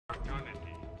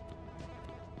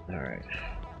Alright.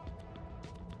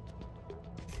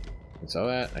 I can sell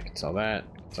that, I can sell that,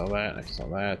 I can sell that, I can sell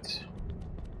that.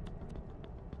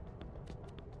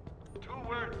 2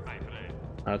 words, my friend.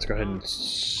 Let's go ahead and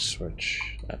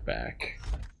switch that back.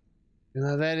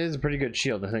 Now that is a pretty good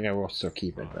shield. I think I will still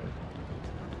keep it, but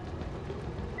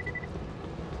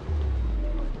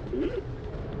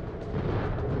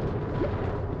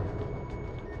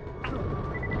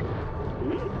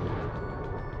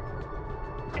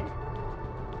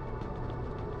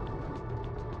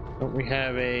don't we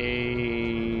have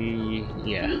a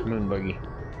moon buggy?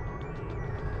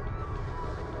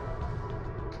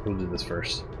 We'll do this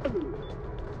first.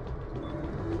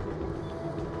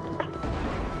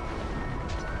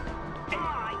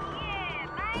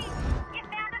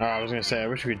 I was gonna say, I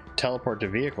wish we could teleport to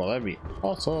vehicle. That'd be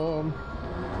awesome.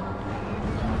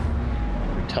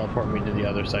 Teleport me to the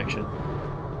other section.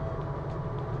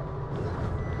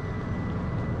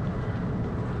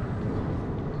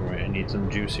 Alright, I need some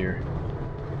juice here.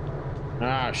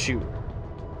 Ah, shoot.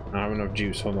 I don't have enough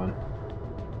juice. Hold on.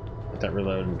 Let that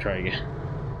reload and try again.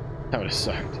 That would have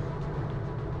sucked.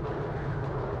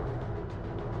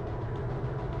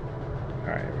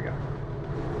 Alright, here we go.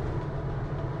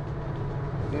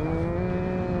 Oh,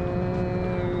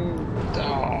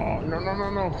 no.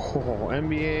 Oh,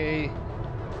 NBA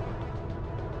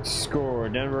score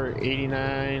Denver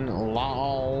 89,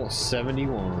 LOL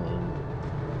 71.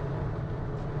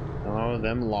 Oh,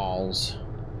 them LOLs.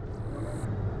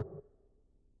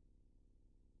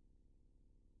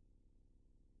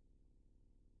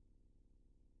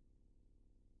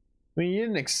 I mean, you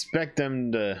didn't expect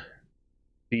them to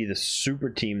be the super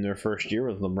team their first year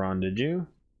with LeBron, did you?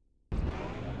 I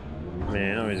mean,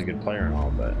 I know he's a good player and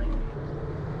all, but I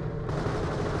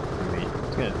mean,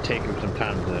 it's gonna take him some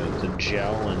time to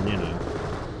gel and, you know.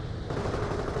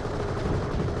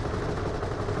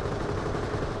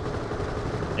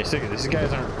 Hey, sick, these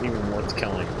guys aren't even worth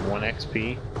killing. 1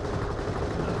 XP.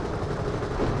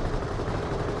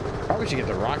 Probably should get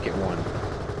the rocket one,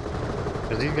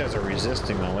 because these guys are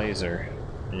resisting the laser.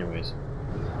 Anyways,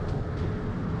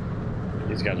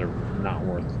 these guys are not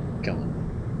worth killing.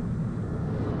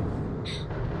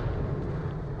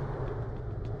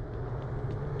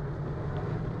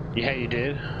 Yeah, you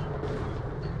did.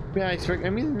 Yeah, I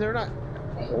mean, they're not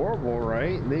horrible,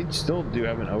 right? They still do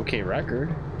have an okay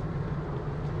record.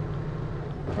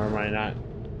 Or am I not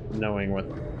knowing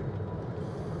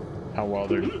how well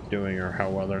they're doing or how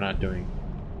well they're not doing?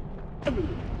 I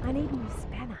need a new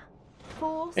spanner.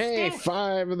 4 Hey, steps.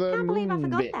 5 of the Can't believe I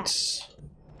moon forgot bits.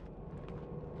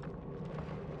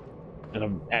 And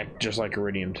it'll act just like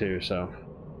iridium too, so.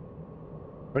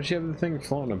 Why does she have the thing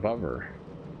floating above her?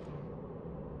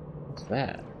 What's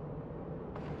that?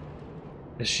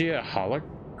 Is she a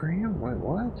hologram? Wait,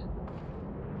 what?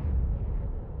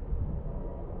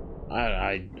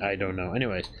 I don't know.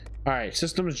 Anyways, all right.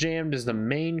 Systems jammed is the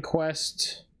main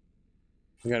quest.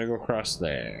 We gotta go across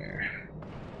there.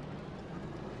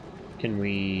 Can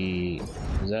we?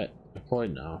 Is that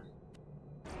deployed? No.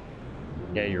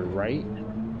 Yeah, you're right.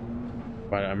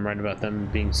 But I'm right about them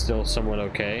being still somewhat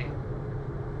okay.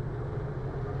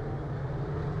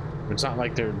 It's not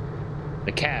like they're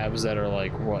the Cavs that are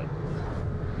like what?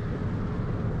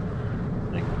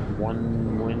 Like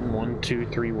 1 win, 1, 2,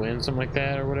 3 wins, something like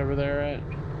that, or whatever they're at.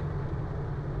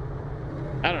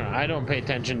 I don't know. I don't pay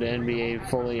attention to NBA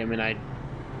fully. I mean,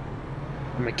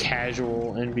 I'm a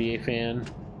casual NBA fan,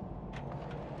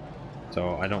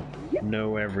 so I don't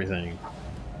know everything.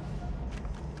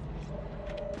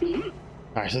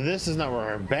 Alright, so this is not where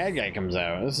our bad guy comes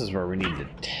out. This is where we need to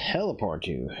teleport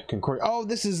to. Concordia. Oh,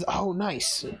 this is... Oh,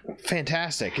 nice.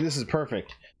 Fantastic. This is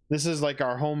perfect. This is like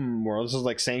our home world. This is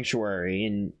like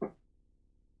Sanctuary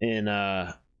in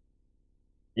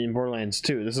Borderlands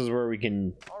 2. This is where we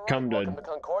can come to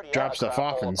Concordia, drop stuff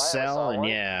off and sell, and one.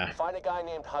 yeah. Find a guy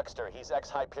named Huckster. He's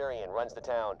ex-Hyperion, runs the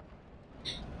town.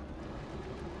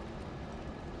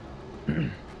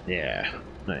 Yeah.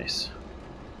 Nice.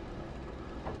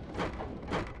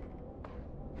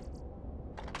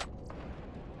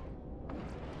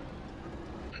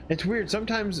 It's weird.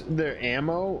 Sometimes their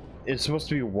ammo is supposed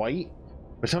to be white,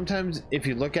 but sometimes if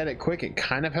you look at it quick, it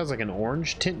kind of has like an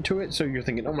orange tint to it, so you're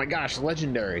thinking, oh my gosh,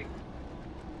 legendary.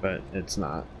 But it's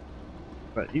not.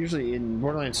 But usually in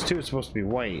Borderlands 2 it's supposed to be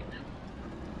white.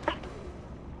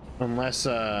 Unless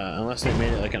they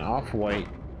made it like an off-white,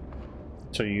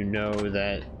 so you know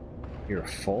that you're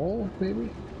full, maybe?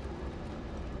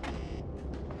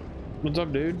 What's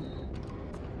up, dude?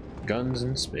 Guns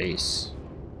in space.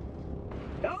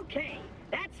 Okay,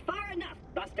 that's far enough,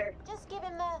 Buster. Just give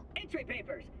him the... Entry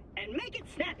papers, and make it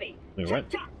snappy. Wait, Chop, what?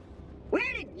 chop.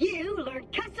 Where did you learn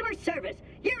custom service.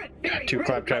 You're a very Two rude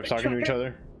claptraps mother talking to each trucker.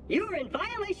 other. You're in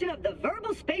violation of the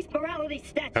verbal space morality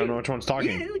statute. I don't know which one's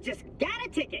talking. You just got a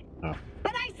ticket. Oh.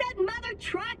 But I said mother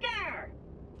trucker.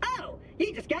 Oh,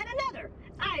 you just got another.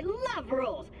 I love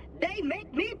rules. They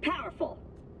make me powerful.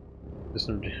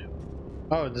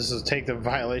 Oh, this is take the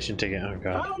violation ticket. Oh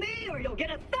god. Follow me or you'll get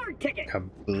a third ticket.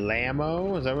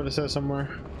 Kablamo? Is that what it says somewhere?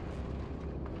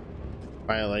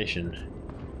 Violation.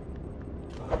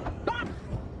 Ah!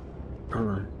 Hold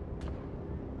on.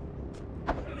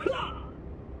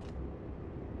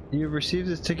 You received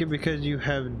this ticket because you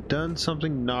have done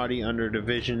something naughty under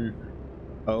Division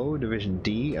O, Division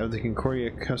D of the Concordia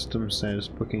Custom Status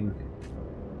Booking.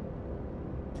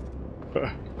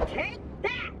 Take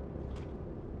that!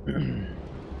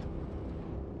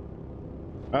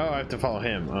 Oh, I have to follow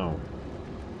him. Oh.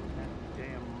 That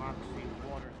damn Moxie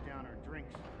waters down her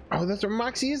drinks. Oh, that's what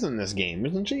Moxie is in this game,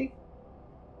 isn't she?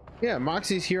 Yeah,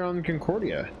 Moxie's here on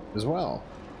Concordia as well.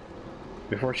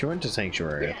 Before she went to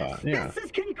Sanctuary, Yes, I thought. Yeah. this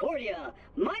is Concordia,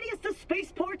 mightiest of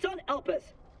spaceports on Elpis.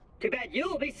 Too bad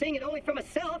you'll be seeing it only from a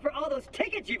cell for all those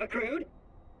tickets you've accrued.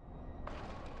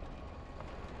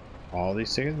 All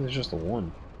these tickets? There's just the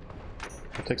one.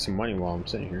 I'll take some money while I'm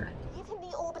sitting here. Give him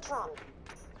the Orbitron.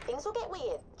 Things will get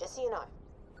weird, just so you know.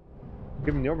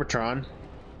 Give him the Orbitron.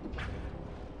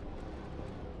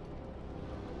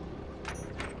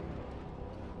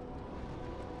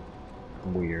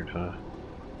 Weird, huh?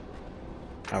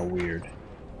 How weird.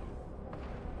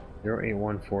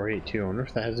 081482. I wonder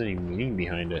if that has any meaning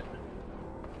behind it.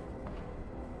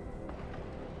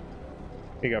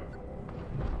 Here you go.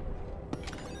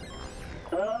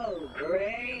 Oh,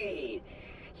 great.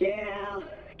 Yeah,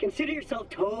 consider yourself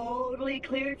totally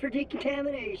cleared for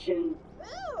decontamination.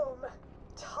 Boom!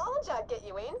 Told you I'd get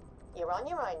you in. You're on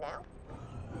your own now.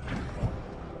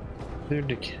 Clear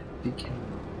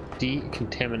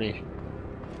decontamination.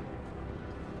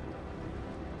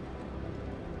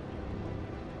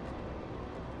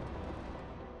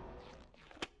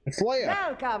 It's Leia.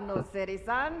 Welcome, new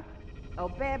citizen.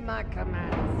 Obey my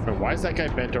commands. Oh, why is that guy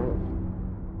bent over?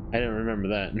 I didn't remember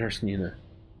that. Nurse Nina.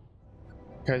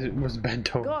 Guys, it was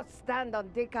bent over. Go stand on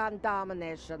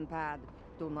decontamination pad.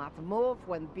 Do not move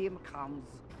when beam comes.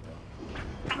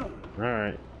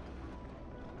 Alright.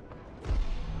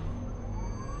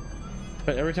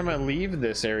 But every time I leave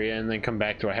this area and then come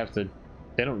back, do I have to...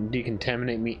 They don't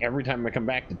decontaminate me every time I come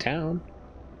back to town.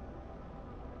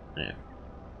 Yeah.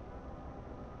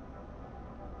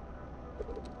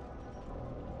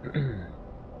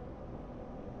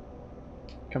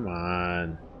 Come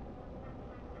on.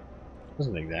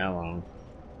 Doesn't take that long.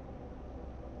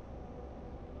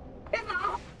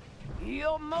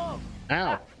 You move.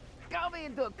 Ow! Come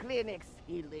into clinics,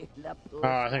 silly Oh,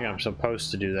 I think I'm supposed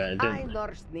to do that. It I'm didn't.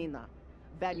 Nurse Nina.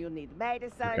 When you need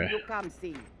medicine, Okay. you come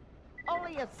see.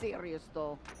 Only a serious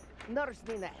though. Nurse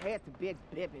Nina hates big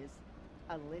babies.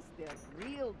 Unless they're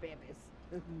real babies.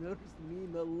 Nurse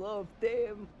Nina loves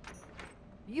them.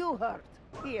 You hurt.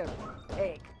 Here,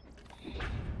 take.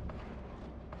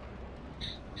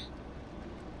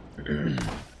 Good.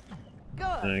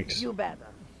 Thanks. You better.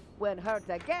 When hurt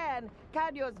again,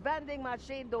 can use vending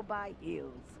machine to buy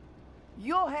heals.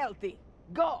 You healthy.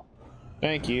 Go.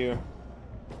 Thank you.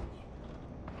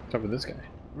 What's up with this guy?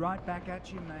 Right back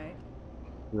at you, mate.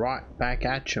 Right back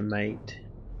at you, mate.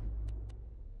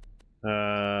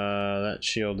 That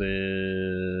shield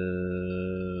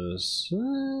is...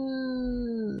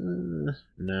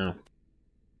 no.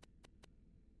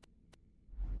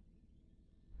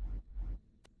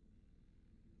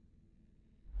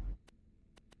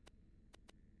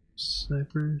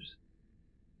 Snipers.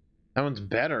 That one's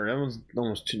better. That one's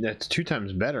almost two, that's 2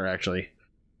 times better actually.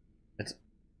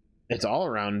 It's all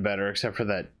around better except for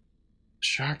that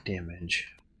shock damage.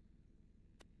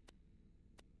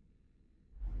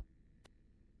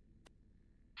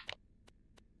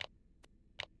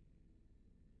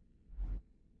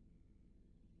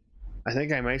 I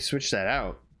think I might switch that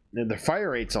out. The fire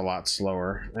rate's a lot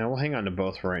slower. And we'll hang on to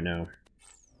both for right now.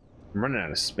 I'm running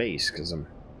out of space because I'm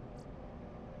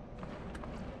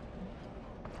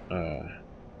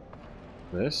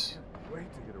this? Wait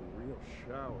to get a real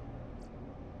shower.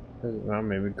 Well,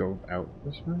 maybe go out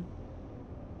this way.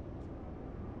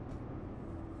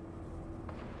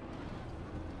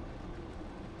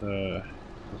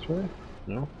 This way?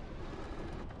 No.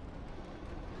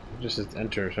 Just hit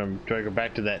enter, so I'm trying to go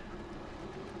back to that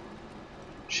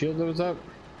shield that was up.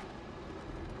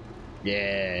 Yeah,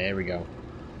 there we go.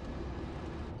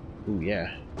 Ooh,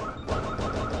 yeah.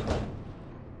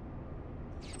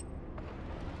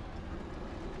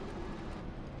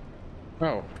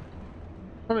 Oh.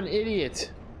 I'm an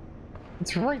idiot.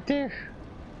 It's right there.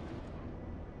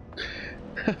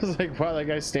 I was like, wow, that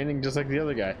guy's standing just like the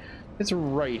other guy. It's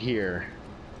right here.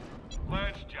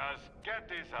 Let's just get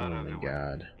this out Oh of my the way.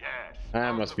 god. Yes.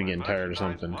 I must be getting tired or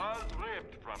something. Was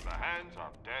ripped from the hands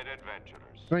of dead adventurers.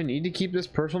 Do I need to keep this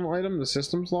personal item, the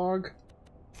systems log?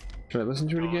 Should I listen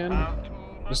to it again?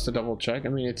 Just to double check? I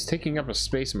mean, it's taking up a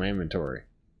space in my inventory.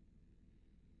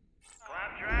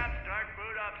 Claptrap, start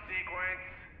boot up sequence.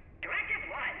 Directive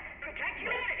 1, protect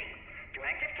humanity.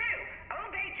 Directive 2,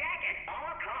 obey Jack at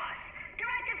all costs.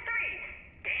 Directive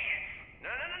 3, dance.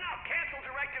 No. Cancel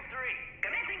Directive 3.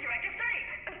 Commencing Directive 3.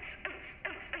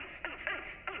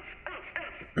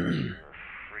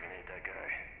 Friggin' hate that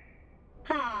guy.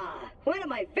 Ah, one of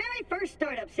my very first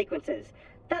startup sequences.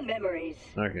 The memories.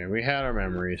 Okay, we had our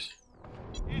memories.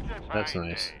 It's a That's fine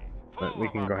nice. day, But full we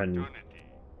of can go ahead and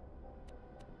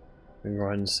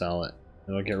opportunity. sell it.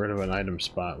 It'll get rid of an item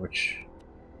spot, which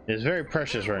is very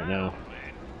precious right now.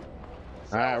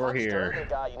 Alright, we're Huckster, here. the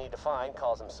guy you need to find,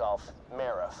 calls himself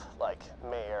Marif. Like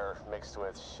mayor mixed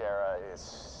with Shara is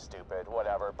stupid,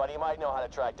 whatever. But he might know how to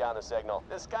track down the signal.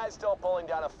 This guy's still pulling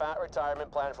down a fat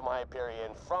retirement plan from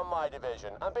Hyperion from my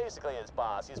division. I'm basically his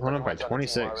boss. He's Went pretty up by much on the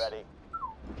team 26.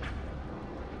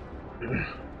 already.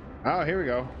 Oh, here we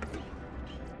go.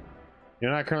 You're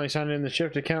not currently signed in the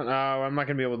shift account? Oh, I'm not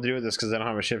going to be able to do this because I don't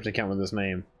have a shift account with this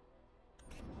name.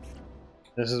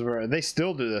 This is where they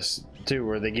still do this too,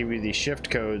 where they give you these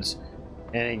shift codes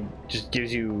and it just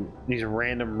gives you these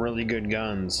random really good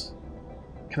guns.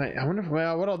 I wonder if,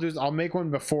 well, what I'll do is I'll make one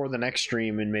before the next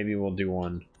stream and maybe we'll do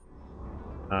one.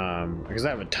 Because I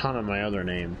have a ton of my other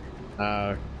name.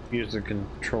 Use the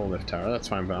control lift tower. That's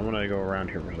fine, but I'm going to go around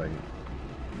here for a second.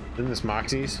 Isn't this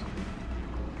Moxie's?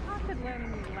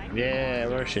 Yeah,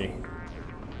 where is she?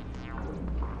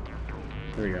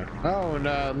 Here we go. Oh,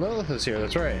 and Lilith is here,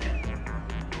 that's right.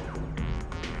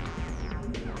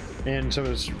 And so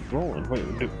is Roland. Wait,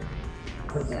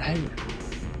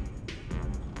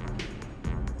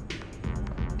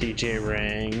 DJ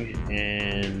Rang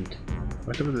and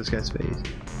what's up with this guy's face?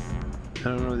 I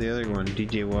don't know the other one.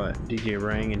 DJ what? DJ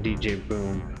Rang and DJ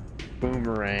Boom.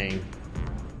 Boomerang.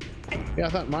 Yeah, I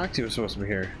thought Moxie was supposed to be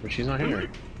here, but she's not here.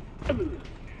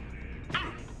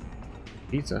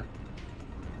 Pizza.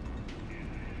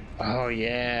 Oh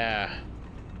yeah.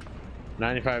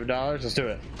 $95. Let's do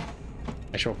it.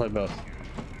 Actually, we'll play both.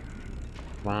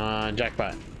 Come on,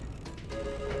 jackpot.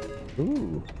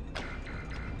 Ooh.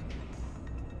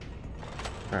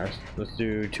 Alright, let's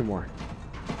do 2 more.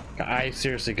 I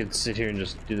seriously could sit here and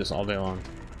just do this all day long.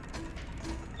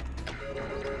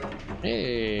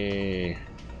 Hey.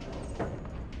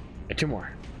 2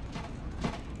 more.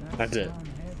 That's it.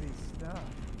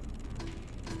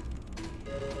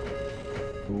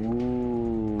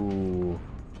 Ooh.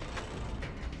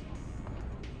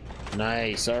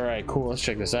 Nice. Alright, cool. Let's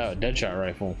check this out. Deadshot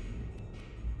rifle.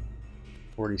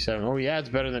 47. Oh yeah, it's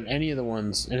better than any of the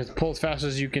ones. And it's pulled as fast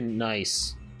as you can.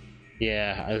 Nice.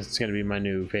 Yeah, it's gonna be my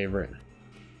new favorite.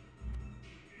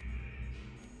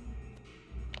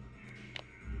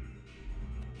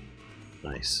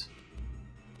 Nice.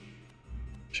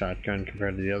 Shotgun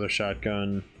compared to the other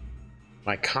shotgun.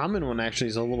 My common one actually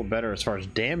is a little better as far as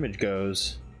damage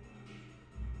goes.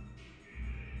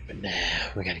 But nah,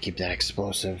 we gotta keep that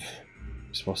explosive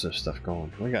stuff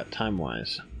going. We got time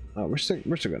wise. Oh, we're still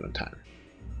good on time.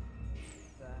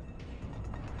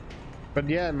 But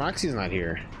yeah, Moxie's not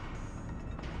here.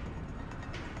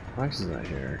 Moxie's not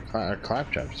here.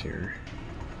 Claptrap's here.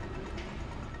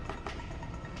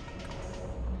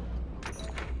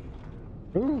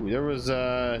 Ooh, there was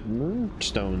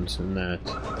moonstones in that.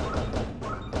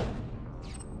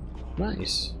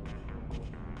 Nice.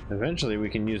 Eventually we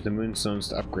can use the moonstones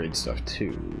to upgrade stuff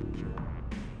too.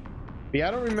 But yeah,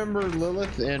 I don't remember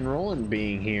Lilith and Roland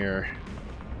being here.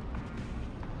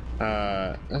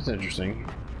 That's interesting.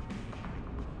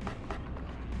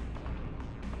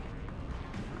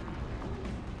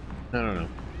 I don't know.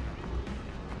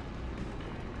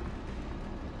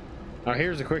 Oh,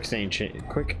 here's a quick change.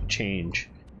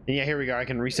 And yeah, here we go. I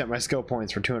can reset my skill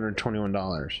points for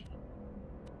 $221.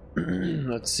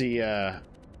 Let's see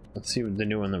what the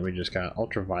new one that we just got.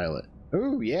 Ultraviolet.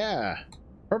 Ooh, yeah.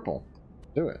 Purple.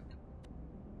 Do it.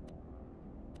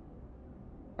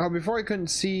 Oh, before I couldn't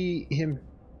see him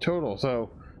total,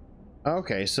 so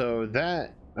okay, so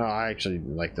that I actually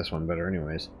like this one better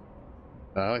anyways.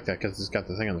 I like that because it's got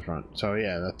the thing on the front. So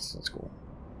yeah, that's cool.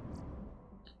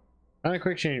 Not a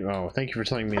quick change. Oh, thank you for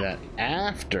telling me that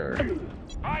after.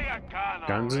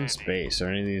 Guns in space or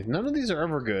any of these. None of these are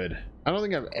ever good. I don't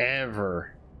think I've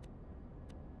ever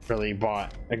really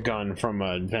bought a gun from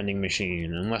a vending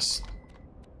machine unless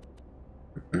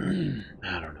I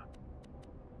don't know.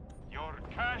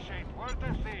 Cash ain't worth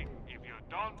a thing if you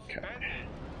don't spend it.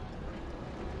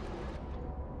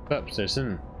 Up,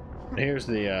 citizen. Here's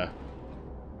the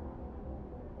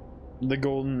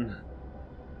golden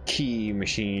key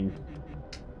machine.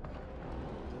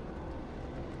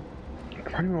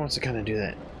 Part of me wants to kind of do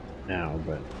that now,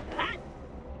 but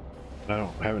I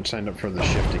haven't signed up for the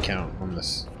shift account on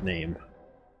this name.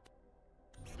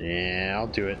 Yeah, I'll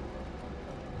do it.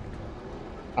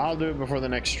 I'll do it before the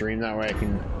next stream. That way I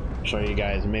can show you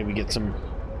guys and maybe get some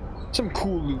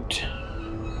cool loot.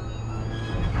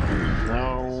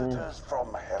 No. Visitors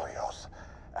from Helios.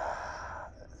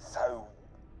 So,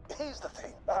 here's the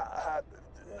thing.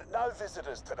 No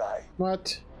visitors today.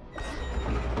 What?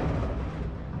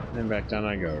 Then back down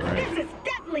I go, right? This is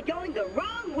definitely going the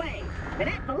wrong way. And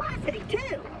at velocity, too.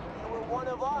 You were one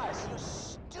of us, you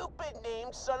stupid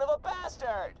named son of a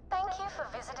bastard! Thank you for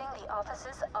visiting the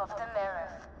offices of the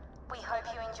Merif. We hope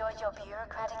you enjoyed your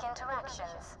bureaucratic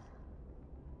interactions.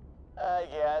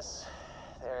 Yes.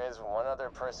 There is one other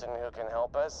person who can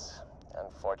help us,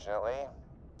 unfortunately.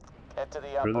 Head to the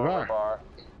Through the upper bar.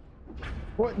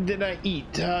 What did I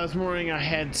eat? This morning I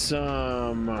had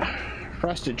some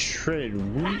frosted shredded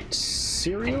wheat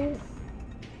cereal.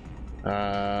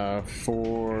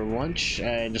 For lunch,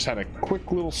 I just had a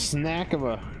quick little snack of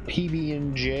a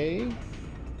PB&J,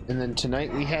 and then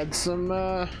tonight we had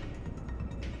some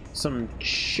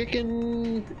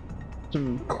chicken,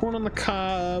 some corn on the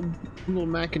cob, a little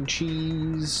mac and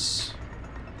cheese.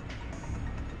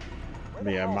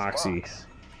 Yeah, Moxie.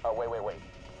 Oh, wait.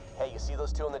 Hey, you see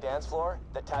those two on the dance floor?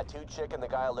 The tattooed chick and the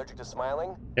guy allergic to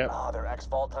smiling? Yep. Oh, they're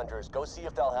ex-Vault Hunters. Go see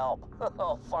if they'll help.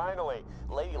 Oh, finally.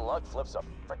 Lady Luck flips a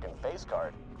frickin' face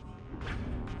card.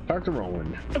 Talk to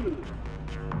Roland.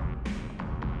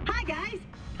 Hi, guys.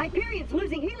 Hyperion's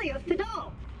losing Helios to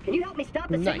Dahl. Can you help me stop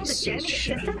the signal that's jamming its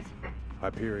systems?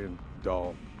 Hyperion,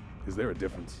 Dahl. Is there a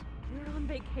difference? We're on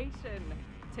vacation.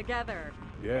 Together.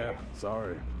 Yeah,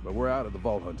 sorry. But we're out of the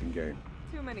vault hunting game.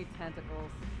 Too many tentacles.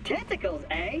 Tentacles,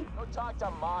 eh? Go talk to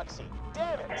Moxie.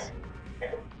 Damn it!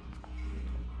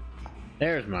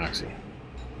 There's Moxie.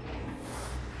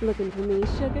 Looking for me,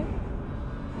 sugar?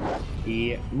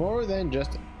 Yeah, more than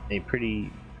just a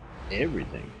pretty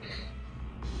everything.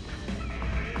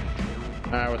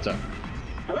 What's up?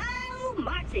 Hello,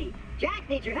 Moxie. Jack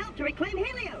needs your help to reclaim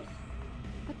Helios.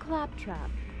 A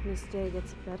claptrap. This day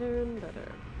gets better and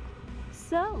better.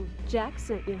 So, Jack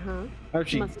sent you, huh? Oh,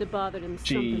 Must have bothered him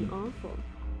something awful.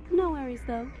 No worries,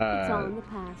 though. It's all in the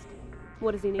past.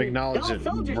 What does he need? Acknowledge Dahl that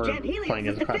soldiers we're jammed playing Helios'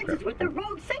 as a defenses claptrap. with their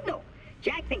rogue signal.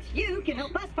 Jack thinks you can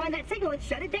help us find that signal and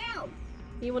shut it down.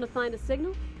 You want to find a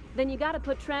signal? Then you gotta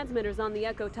put transmitters on the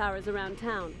echo towers around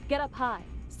town. Get up high.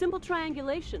 Simple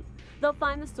triangulation. They'll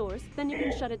find the source, then you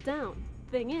can shut it down.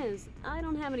 Thing is, I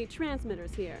don't have any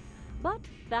transmitters here. But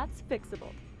that's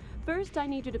fixable. First, I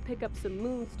need you to pick up some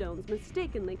moonstones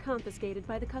mistakenly confiscated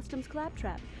by the customs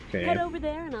claptrap. Okay. Head over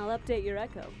there and I'll update your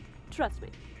echo. Trust me,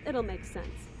 it'll make sense.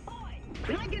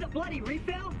 Can I get a bloody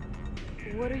refill?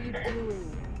 What are you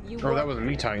doing? Oh, that wasn't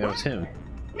me talking, that was him.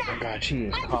 Nah, Oh god, she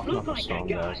is I just coughing look up a like storm,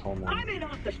 that guy. guys. Hold on. I'm in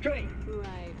off the street.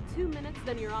 Right. 2 minutes,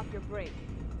 then you're off your break.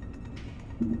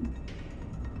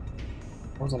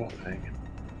 What was that little thing?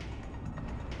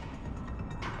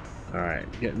 Alright,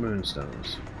 get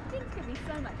moonstones. Things could be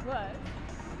so much worse.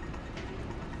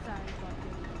 Sorry about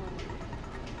this.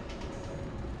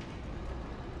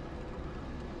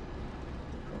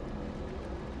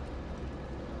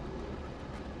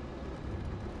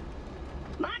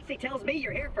 Moxie tells me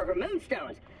you're here for her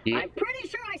moonstones. Yeah. I'm pretty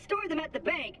sure I stored them at the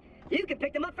bank. You can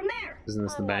pick them up from there. Isn't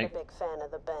this the I'm bank? not a big fan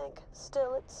of the bank.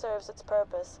 Still, it serves its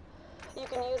purpose. You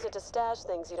can use it to stash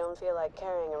things you don't feel like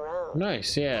carrying around.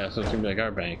 Nice, yeah, so it's gonna be like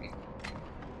our bank.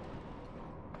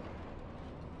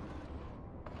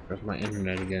 Where's my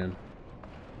internet again?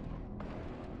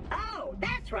 Oh,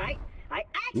 that's right. I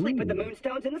actually put the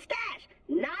moonstones in the stash,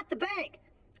 not the bank.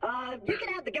 You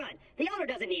can have the gun. The owner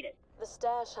doesn't need it. The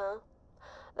stash, huh?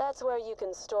 That's where you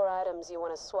can store items you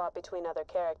want to swap between other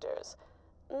characters.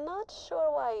 Not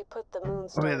sure why you put the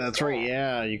moonstones Oh yeah, that's right,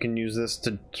 yeah, you can use this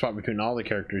to swap between all the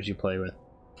characters you play with.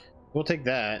 We'll take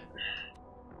that.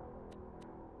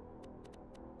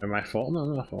 Am I full? No,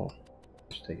 I'm not full.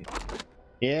 Just take it.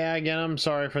 Yeah, again, I'm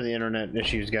sorry for the internet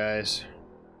issues, guys.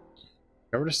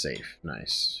 Over to safe.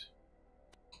 Nice.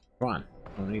 Come on.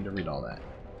 I don't need to read all that.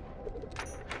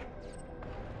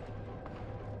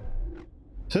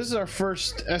 So this is our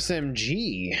first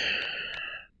SMG.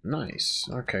 Nice.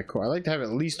 Okay, cool. I like to have at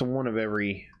least one of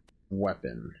every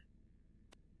weapon.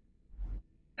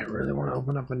 I really want to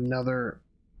open up another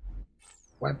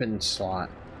weapon slot.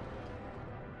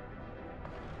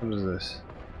 What is this?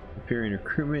 Hyperion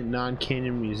recruitment,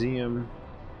 non-canon museum.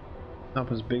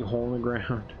 Up is big hole in the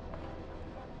ground.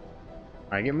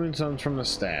 Alright, get moonstones from the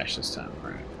stash this time.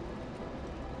 Alright.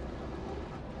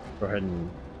 Go ahead and...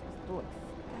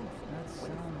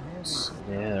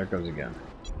 Yeah, there it goes again.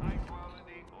 High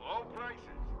quality, low prices,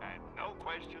 and no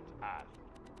questions asked.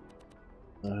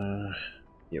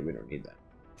 Yeah, we don't need that.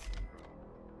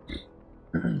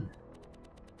 Goodbye,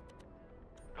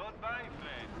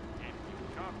 friend. If you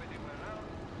shop anywhere else,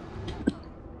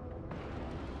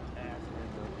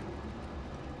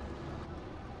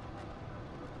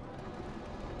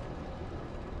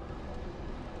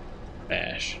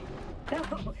 Bash.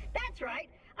 Oh, that's right.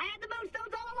 I had the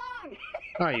moonstones all along.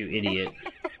 Oh, you idiot.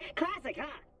 Classic, huh?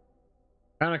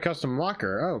 Found a custom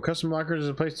locker. Oh, custom lockers is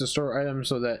a place to store items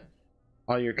so that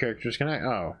all your characters can act.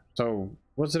 Oh, so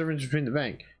what's the difference between the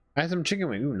bank? I had some chicken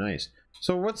wing. Ooh, nice.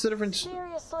 So what's the difference?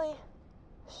 Seriously?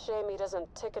 Shame he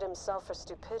doesn't ticket himself for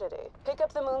stupidity. Pick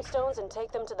up the moonstones and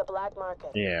take them to the black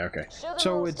market. Yeah, okay. Show the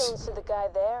So moonstones to the guy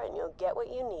there and you'll get what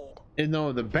you need.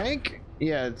 No, the bank.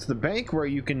 Yeah, it's the bank where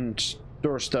you can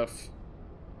store stuff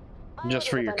just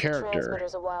for your character.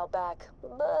 Transmitters a while back,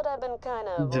 but I've been kind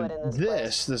of avoiding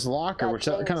this locker, which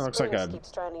kind of looks like a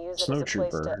snow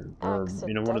trooper, or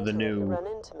you know, one of the new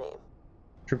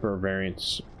trooper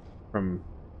variants from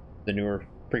the newer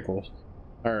prequels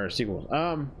or sequels.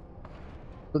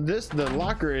 But the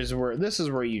locker is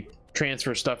where you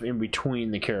transfer stuff in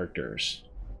between the characters.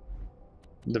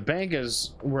 The bank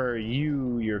is where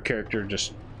your character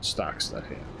just stocks stuff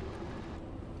in.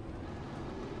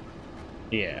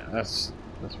 Yeah, that's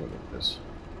what it is.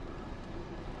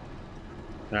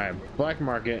 Alright, black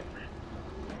market.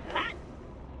 I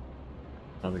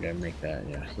don't think I make that,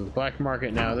 yeah. So the black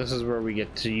market now, this is where we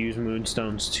get to use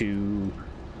moonstones to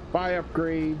buy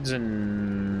upgrades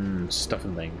and stuff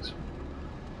and things.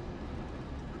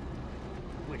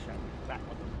 Wish I was back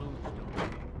with the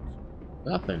moonstone.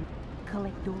 Nothing.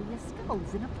 Collect all your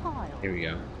skulls in a pile. Here we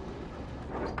go.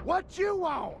 What you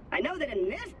want? I know that in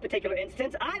this particular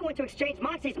instance, I want to exchange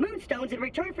Moxie's moonstones in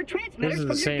return for transmitters This is from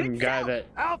the your same good guy self. that...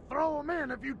 I'll throw them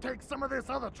in if you take some of this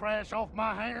other trash off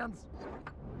my hands.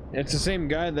 It's the same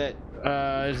guy that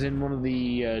is in one of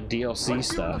the DLC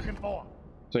stuff.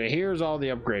 So here's all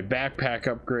the upgrade. Backpack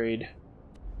upgrade.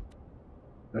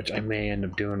 Which I may end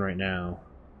up doing right now.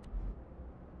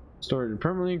 Store to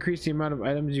permanently increase the amount of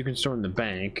items you can store in the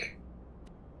bank.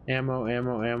 Ammo. So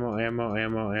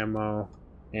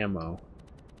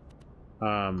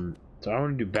I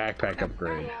want to do backpack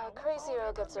upgrade. Yeah, Crazy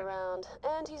Earl gets around,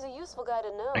 and he's a useful guy to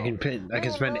know. I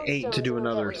can spend 8 to do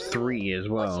another 3 as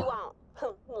What you well.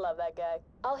 want? Love that guy.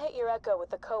 I'll hit your echo with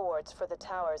the cohorts for the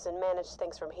towers and manage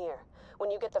things from here. When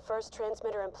you get the first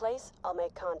transmitter in place, I'll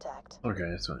make contact. Okay,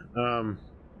 that's fine.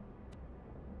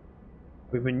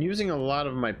 We've been using a lot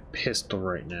of my pistol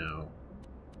right now.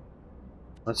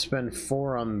 Let's spend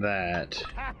 4 on that.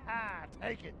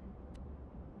 Take it.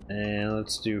 And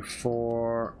let's do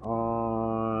 4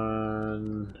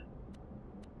 on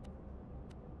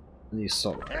the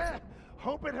assault rifle. Yeah,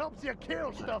 hope it helps you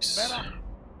kill stuff better.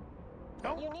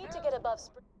 You need to get above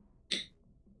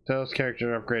Those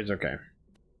character upgrades, okay.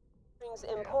 Spring's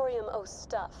Emporium O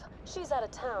stuff. She's out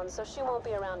of town, so she won't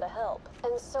be around to help.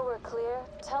 And so we're clear.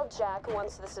 Tell Jack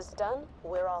once this is done,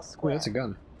 we're all Ooh, square. that's a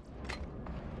gun.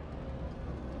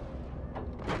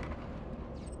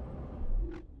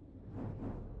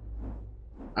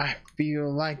 I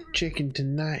feel like chicken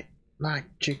tonight. Like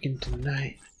chicken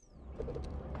tonight.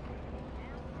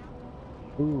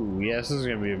 Ooh, yeah, this is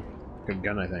gonna be a good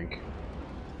gun, I think.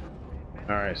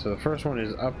 Alright, so the first one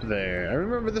is up there. I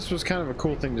remember this was kind of a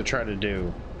cool thing to try to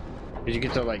do. Because you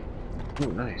get to like,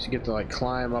 ooh, nice. You get to like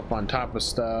climb up on top of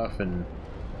stuff and...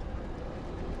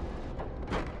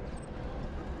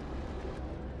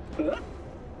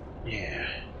 Yeah.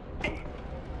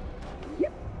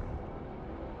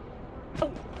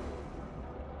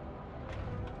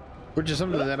 Which is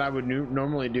something that I would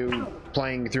normally do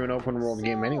playing through an open world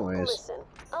game anyways. Listen,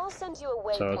 I'll send you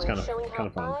a So it's waypoint showing how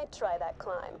fun. I try that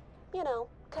climb. You know,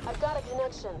 I've got a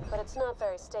connection, but it's not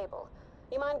very stable.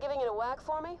 You mind giving it a whack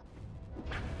for me?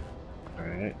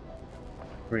 Alright.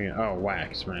 Oh,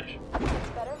 whack, smash. That's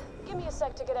better. Give me a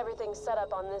sec to get everything set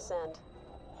up on this end.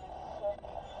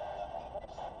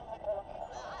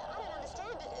 I don't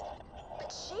understand it, but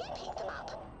she picked them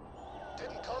up.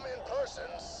 Didn't come in person,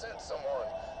 sent someone.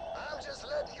 I'm just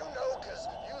letting you know, because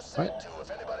you said to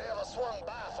if anybody ever swung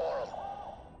by for them.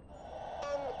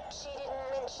 And she didn't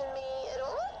mention me at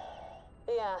all?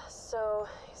 Yeah, so,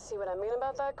 you see what I mean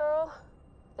about that girl?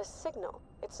 The signal.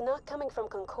 It's not coming from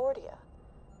Concordia.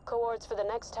 Coords for the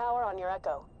next tower on your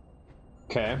echo.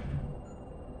 Okay.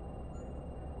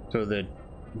 So the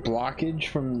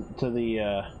blockage to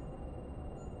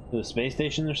the space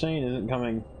station, they're saying, isn't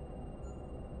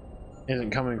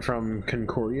coming from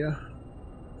Concordia.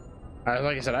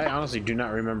 Like I said, I honestly do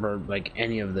not remember like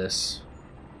any of this.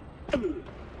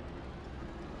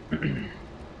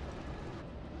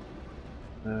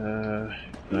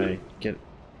 I get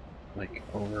like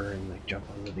over and like jump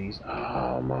onto these?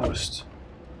 Almost.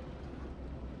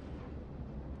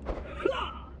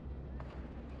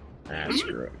 Ah,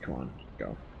 screw it. Come on,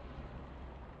 go.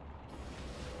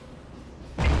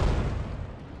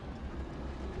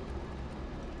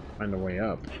 Find a way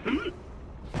up. You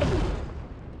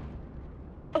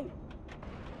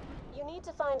need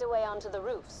to find a way onto the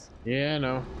roofs. Yeah, I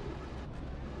know.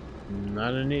 I'm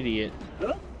not an idiot.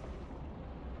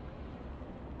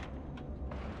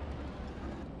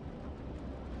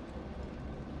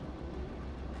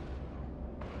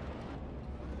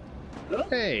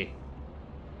 Hey!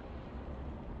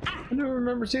 I don't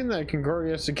remember seeing that.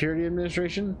 Concordia Security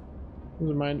Administration.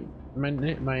 Those are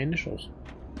my initials.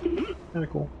 Kind of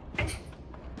cool.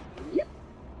 Can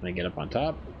I get up on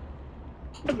top?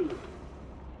 Oh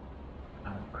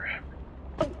crap!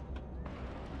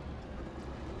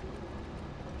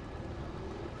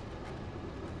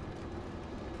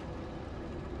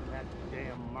 That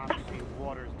damn Moxie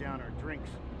waters down our drinks.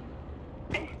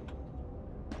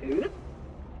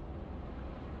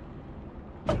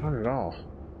 Not at all.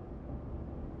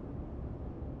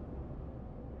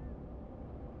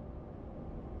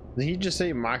 Did he just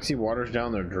say Moxie waters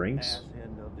down their drinks? Ass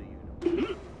end of the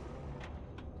universe.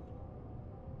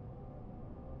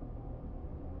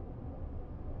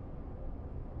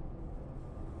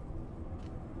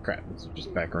 Crap, this is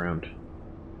just back around.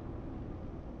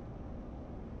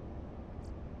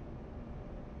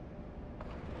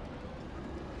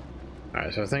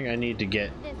 Alright, so I think I need to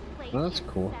get... Oh, that's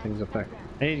cool. Things up there.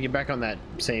 I need to get back on that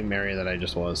same area that I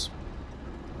just was.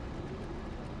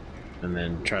 And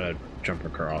then try to jump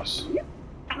across.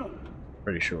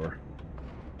 Pretty sure.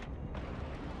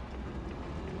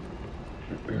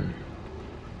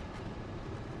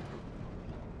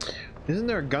 Isn't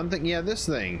there a gun thing? Yeah, this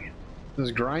thing.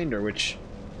 This grinder, which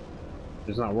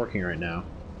is not working right now.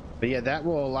 But yeah, that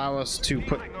will allow us to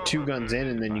put 2 guns in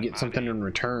and then you get something in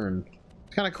return.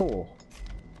 It's kind of cool.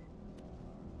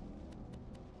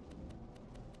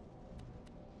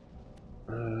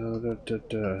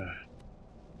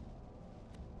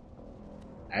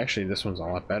 Actually, this one's a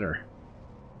lot better.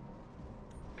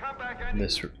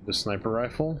 The sniper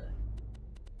rifle,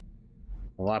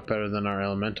 a lot better than our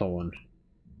elemental one.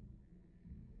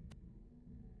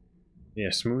 Yeah,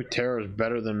 smooth terror is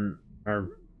better than our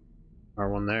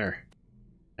one there.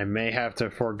 I may have to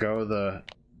forego the.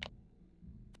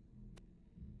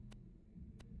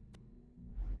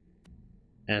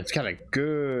 And it's got a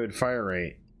good fire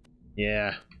rate.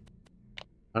 Yeah.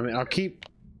 I mean, I'll keep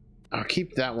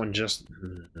that one just.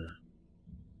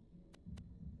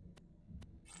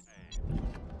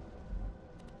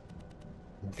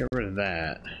 Get rid of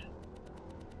that.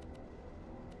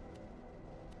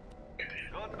 Okay.